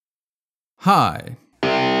Hi.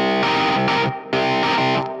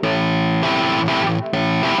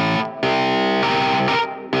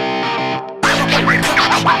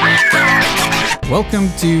 Welcome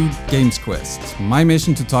to Games Quest, my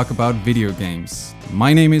mission to talk about video games.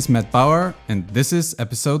 My name is Matt Bauer, and this is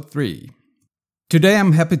episode 3. Today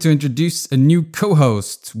I'm happy to introduce a new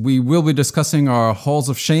co-host. We will be discussing our Halls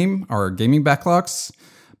of Shame, our gaming backlogs.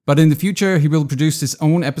 But in the future, he will produce his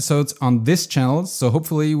own episodes on this channel, so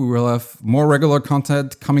hopefully we will have more regular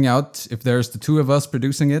content coming out if there's the two of us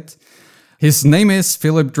producing it. His name is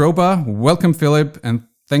Philip Droba. Welcome, Philip, and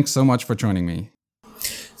thanks so much for joining me.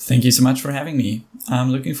 Thank you so much for having me. I'm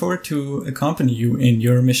looking forward to accompany you in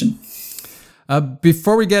your mission.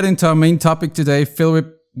 Before we get into our main topic today,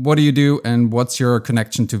 Philip, what do you do and what's your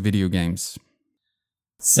connection to video games?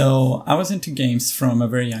 So I was into games from a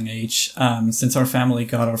very young age, since our family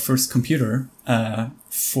got our first computer,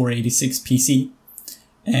 486 PC,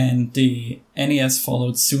 and the NES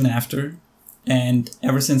followed soon after. And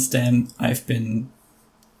ever since then, I've been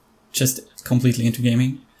just completely into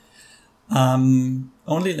gaming.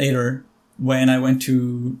 Only later, when I went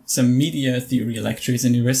to some media theory lectures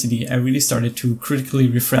in university, I really started to critically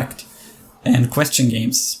reflect and question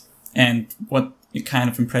games and what kind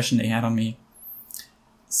of impression they had on me.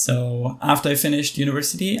 So after I finished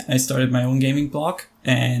university, I started my own gaming blog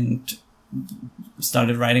and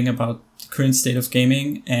started writing about the current state of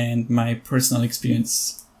gaming and my personal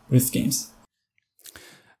experience with games.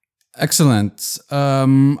 Excellent.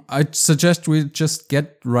 I suggest we just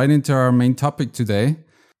get right into our main topic today.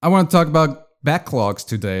 I want to talk about backlogs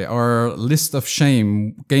today, our list of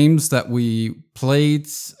shame, games that we played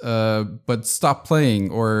but stopped playing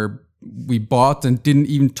or we bought and didn't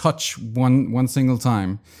even touch one single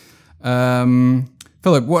time.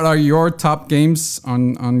 Philip, what are your top games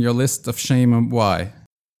on your list of shame and why?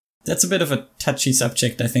 That's a bit of a touchy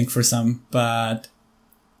subject, I think, for some. But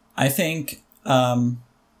I think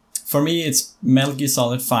for me, it's Metal Gear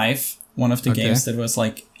Solid 5, one of the games that was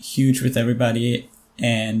like huge with everybody.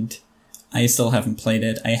 And I still haven't played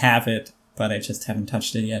it. I have it, but I just haven't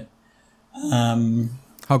touched it yet.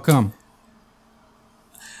 How come?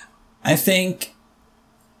 I think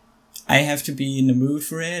I have to be in the mood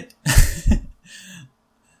for it.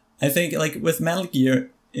 I think, like, with Metal Gear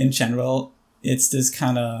in general, it's this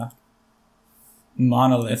kind of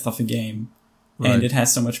monolith of a game. Right. And it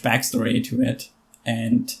has so much backstory to it.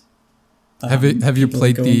 And have you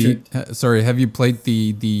played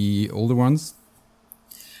the older ones?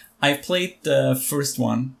 I've played the first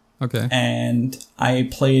one. Okay. And I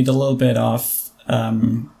played a little bit of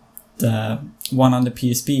the one on the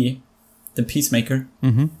PSP. The Peacemaker,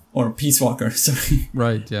 or Peace Walker, sorry.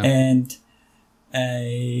 Right, yeah. And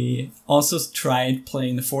I also tried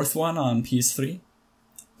playing the fourth one on PS3,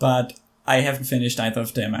 but I haven't finished either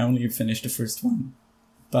of them. I only finished the first one.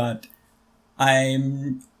 But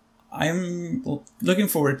I'm looking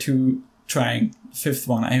forward to trying the fifth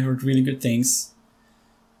one. I heard really good things.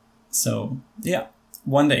 So, yeah,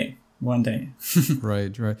 one day.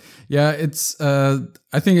 Right. Yeah, it's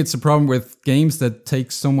I think it's a problem with games that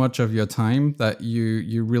take so much of your time that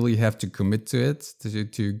you really have to commit to it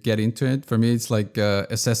to get into it. For me, it's like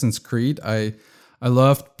Assassin's Creed. I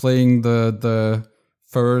loved playing the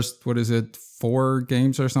first 4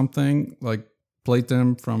 games or something. Like played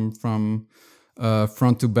them from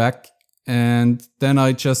front to back, and then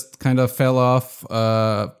I just kind of fell off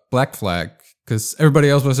Black Flag. Because everybody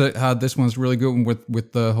else was like, this one's really good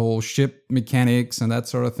with the whole ship mechanics and that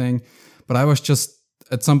sort of thing. But I was just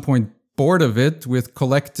at some point bored of it with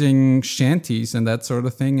collecting shanties and that sort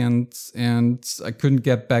of thing. And I couldn't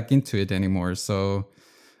get back into it anymore. So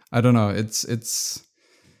I don't know. If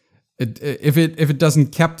it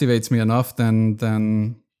doesn't captivate me enough,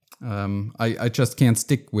 then I just can't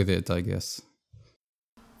stick with it, I guess.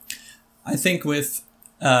 I think with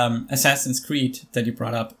Assassin's Creed that you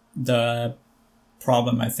brought up, the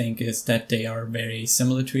problem, I think, is that they are very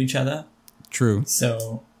similar to each other. True.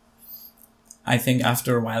 So I think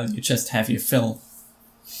after a while you just have your fill.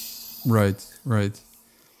 Right.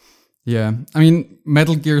 Yeah. I mean,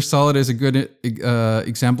 Metal Gear Solid is a good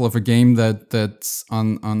example of a game that's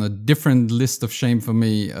on a different list of shame for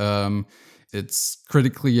me. It's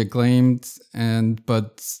critically acclaimed,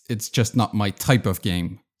 but it's just not my type of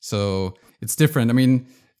game. So it's different. I mean,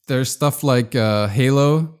 there's stuff like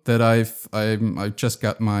Halo that I just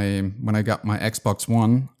got when I got my Xbox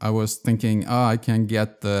One. I was thinking, I can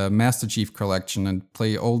get the Master Chief Collection and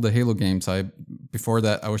play all the Halo games. Before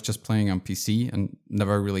that, I was just playing on PC and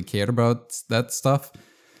never really cared about that stuff.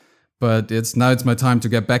 But now it's my time to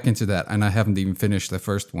get back into that, and I haven't even finished the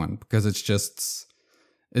first one because it's just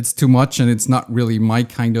it's too much and it's not really my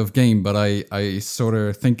kind of game, but I sort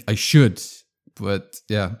of think I should. But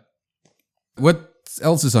yeah. What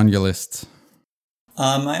else is on your list?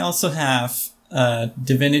 I also have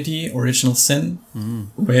Divinity Original Sin,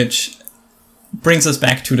 which brings us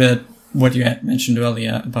back to what you had mentioned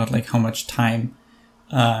earlier about like how much time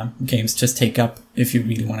games just take up if you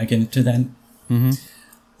really want to get into them.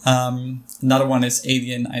 Another one is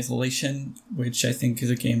Alien Isolation, which I think is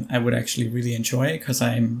a game I would actually really enjoy because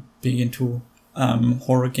I'm big into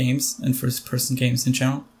horror games and first-person games in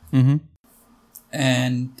general.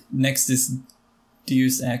 And next is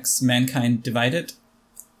Deus Ex Mankind Divided.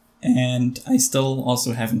 And I still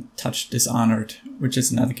also haven't touched Dishonored, which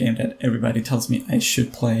is another game that everybody tells me I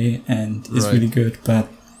should play and is really good, but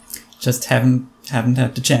just haven't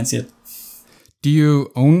had the chance yet. Do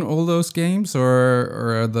you own all those games,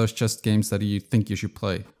 or are those just games that you think you should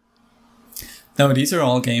play? No, these are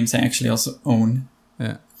all games I actually also own.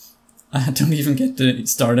 Yeah. I don't even get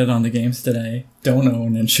started on the games that I don't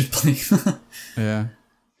own and should play. Yeah.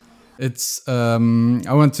 It's I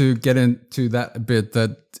want to get into that a bit,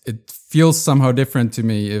 that it feels somehow different to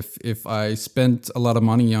me if I spent a lot of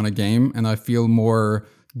money on a game and I feel more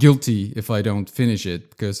guilty if I don't finish it,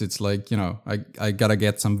 because it's like, you know, I gotta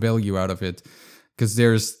get some value out of it. Because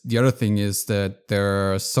there's the other thing is that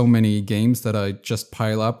there are so many games that I just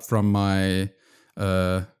pile up from my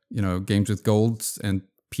Games with Gold and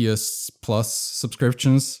PS Plus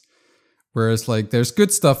subscriptions, whereas like there's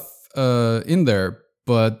good stuff in there,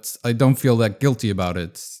 but I don't feel that guilty about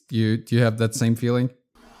it. Do you have that same feeling?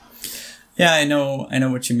 Yeah, I know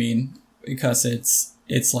what you mean, because it's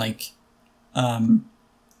like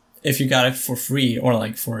if you got it for free or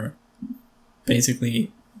like for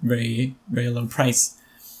basically very, very low price,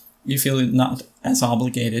 you feel not as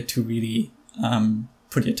obligated to really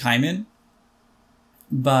put your time in.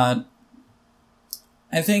 But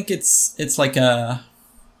I think it's like it's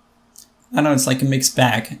like a mixed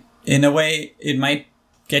bag. In a way, it might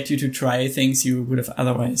get you to try things you would have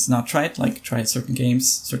otherwise not tried, like try certain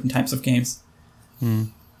games, certain types of games.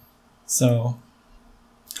 So,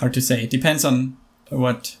 hard to say. It depends on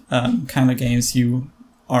what kind of games you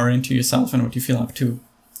are into yourself and what you feel up to.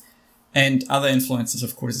 And other influences,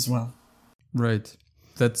 of course, as well. Right.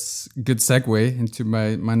 That's a good segue into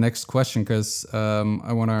my next question, because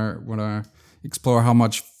I wanna explore how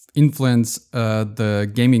much influence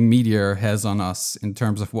the gaming media has on us in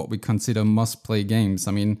terms of what we consider must-play games.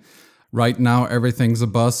 I mean, right now everything's a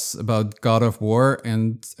buzz about God of War,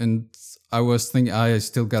 and I was thinking I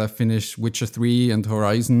still gotta finish Witcher 3 and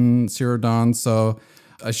Horizon Zero Dawn, so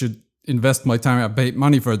I should invest my time. I paid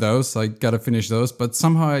money for those, I gotta finish those, but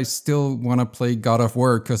somehow I still want to play God of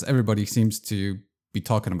War because everybody seems to be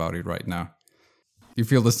talking about it right now. You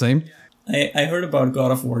feel the same? I heard about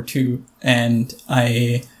God of War 2, and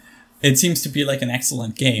it seems to be like an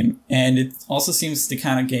excellent game, and it also seems the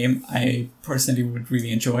kind of game I personally would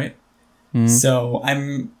really enjoy. So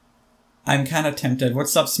I'm kind of tempted. What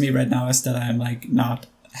stops me right now is that I'm like not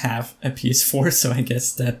have a PS4, so I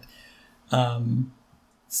guess that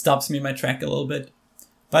stops me in my track a little bit.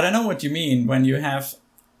 But I know what you mean when you have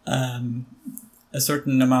a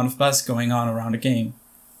certain amount of buzz going on around a game.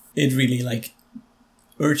 It really like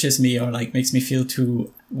urges me or like makes me feel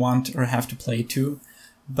to want or have to play too.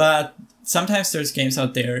 But sometimes there's games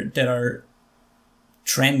out there that are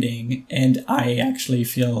trending and I actually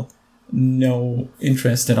feel no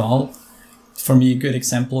interest at all. For me, a good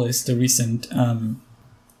example is the recent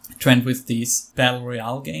trend with these Battle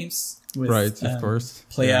Royale games. With, right, of course.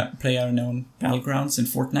 Player-known battlegrounds in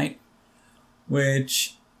Fortnite,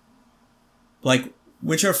 which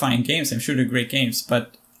are fine games. I'm sure they're great games,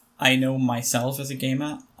 but I know myself as a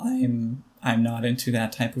gamer, I'm not into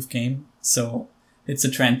that type of game. So it's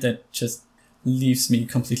a trend that just leaves me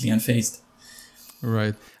completely unfazed.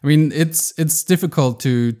 Right. I mean, it's difficult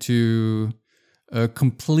to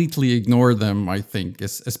completely ignore them, I think,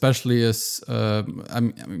 especially as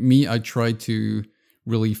I try to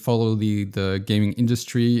really follow the gaming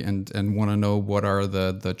industry and want to know what are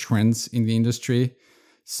the trends in the industry.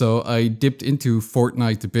 So I dipped into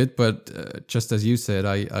Fortnite a bit, but just as you said,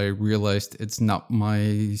 I realized it's not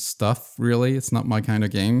my stuff, really. It's not my kind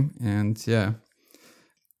of game. And yeah.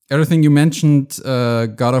 Everything you mentioned,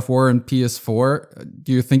 God of War and PS4,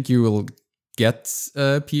 do you think you will get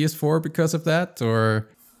PS4 because of that, or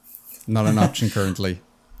not an option currently?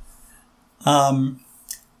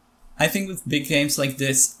 I think with big games like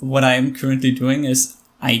this, what I'm currently doing is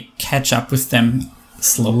I catch up with them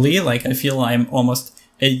slowly. Like I feel I'm almost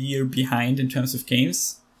a year behind in terms of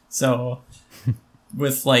games. So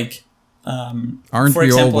with like, aren't for we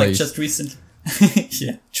example, always? like just recently,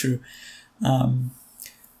 yeah, true.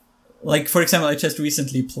 like, for example, I just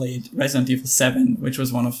recently played Resident Evil 7, which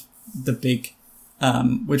was one of the big,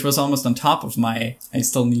 which was almost on top of my I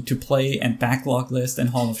still need to play and backlog list and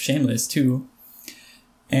Hall of Shame list too.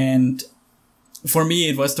 And for me,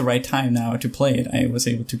 it was the right time now to play it. I was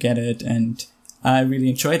able to get it and I really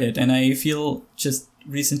enjoyed it. And I feel just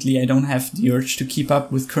recently I don't have the urge to keep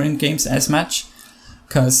up with current games as much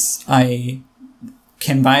because I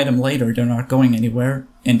can buy them later. They're not going anywhere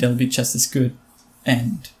and they'll be just as good.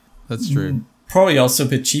 And that's true. Probably also a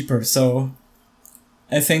bit cheaper. So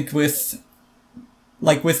I think with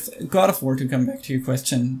God of War, to come back to your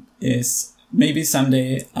question, is maybe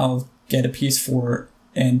someday I'll get a PS4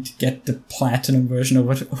 and get the platinum version or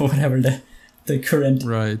whatever the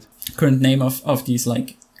current name of these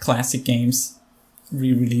like classic games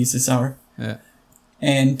re-releases are. Yeah.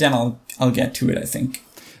 And then I'll get to it, I think.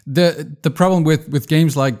 The problem with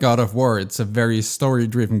games like God of War, it's a very story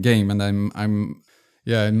driven game, and I'm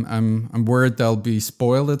worried they'll be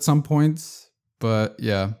spoiled at some point. But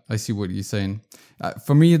yeah, I see what you're saying.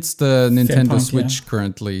 For me, it's the Nintendo Switch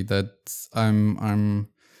currently that I'm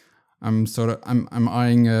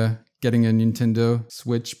eyeing getting a Nintendo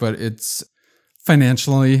Switch, but it's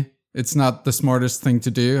financially it's not the smartest thing to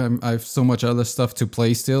do. I have so much other stuff to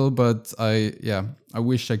play still, but I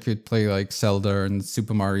wish I could play like Zelda and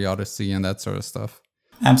Super Mario Odyssey and that sort of stuff.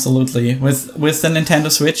 Absolutely. With the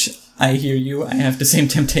Nintendo Switch, I hear you. I have the same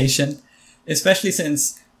temptation, especially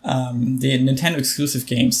since the Nintendo exclusive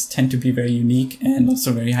games tend to be very unique and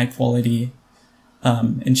also very high quality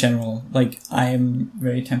in general. Like, I am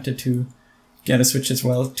very tempted to get a Switch as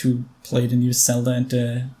well to play the new Zelda and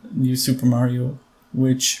the new Super Mario,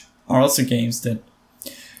 which are also games that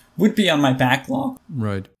would be on my backlog.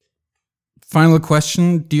 Right. Final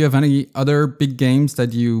question. Do you have any other big games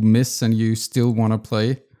that you miss and you still want to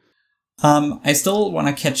play? I still want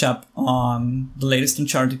to catch up on the latest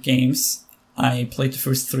Uncharted games. I played the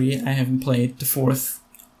first 3. I haven't played the 4th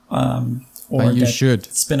or you should.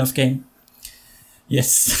 Spin-off game.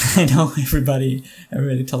 Yes, I know. Everybody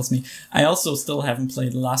tells me. I also still haven't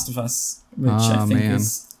played The Last of Us, which I think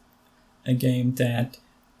is a game that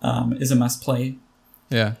is a must play.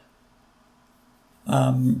 Yeah.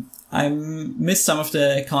 I missed some of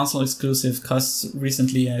the console exclusive because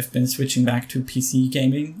recently I've been switching back to PC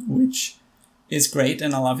gaming, which is great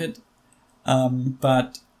and I love it.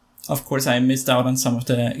 But of course I missed out on some of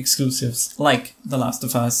the exclusives like The Last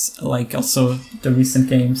of Us, like also the recent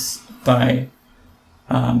games by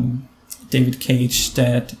David Cage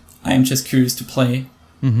that I'm just curious to play.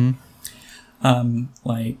 Mm-hmm.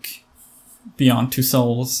 Like Beyond Two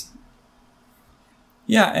Souls.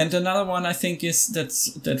 Yeah, and another one I think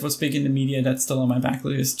that was big in the media that's still on my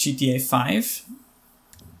backlog is GTA 5.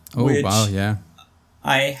 Oh, wow, yeah.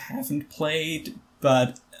 I haven't played,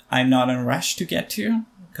 but I'm not in a rush to get to,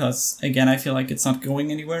 because, again, I feel like it's not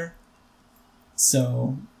going anywhere.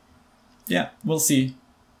 So, yeah, we'll see.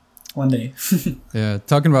 One day. Yeah,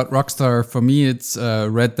 talking about Rockstar, for me, it's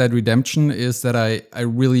Red Dead Redemption is that I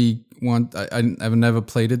really want... I've never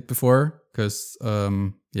played it before, because,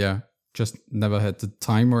 just never had the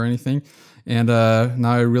time or anything. And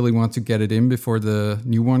now I really want to get it in before the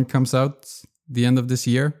new one comes out the end of this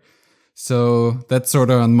year. So that's sort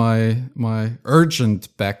of on my urgent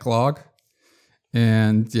backlog.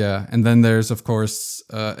 And yeah, and then there's, of course,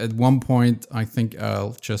 at one point, I think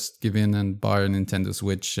I'll just give in and buy a Nintendo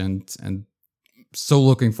Switch and so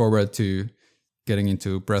looking forward to getting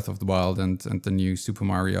into Breath of the Wild and the new Super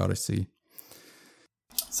Mario Odyssey.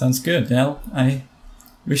 Sounds good, Del. I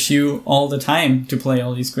wish you all the time to play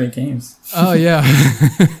all these great games. Oh, yeah.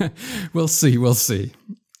 We'll see.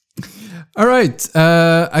 All right.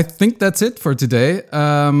 I think that's it for today.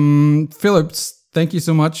 Phillips, thank you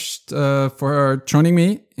so much for joining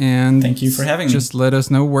me. And thank you for having me. Just let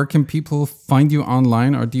us know, where can people find you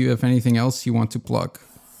online, or do you have anything else you want to plug?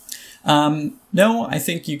 No, I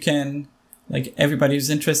think you can, like everybody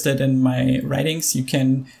who's interested in my writings, you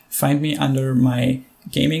can find me under my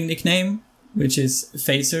gaming nickname, which is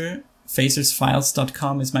Phaser.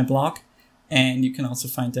 Phasersfiles.com is my blog. And you can also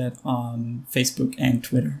find that on Facebook and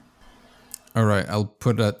Twitter. All right. I'll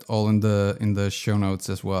put that all in the show notes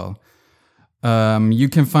as well. You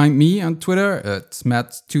can find me on Twitter at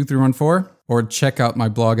Matt2314 or check out my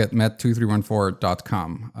blog at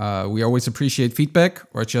matt2314.com. We always appreciate feedback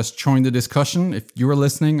or just join the discussion. If you're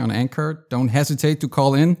listening on Anchor, don't hesitate to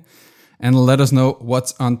call in and let us know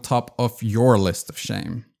what's on top of your list of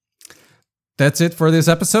shame. That's it for this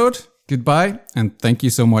episode. Goodbye, and thank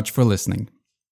you so much for listening.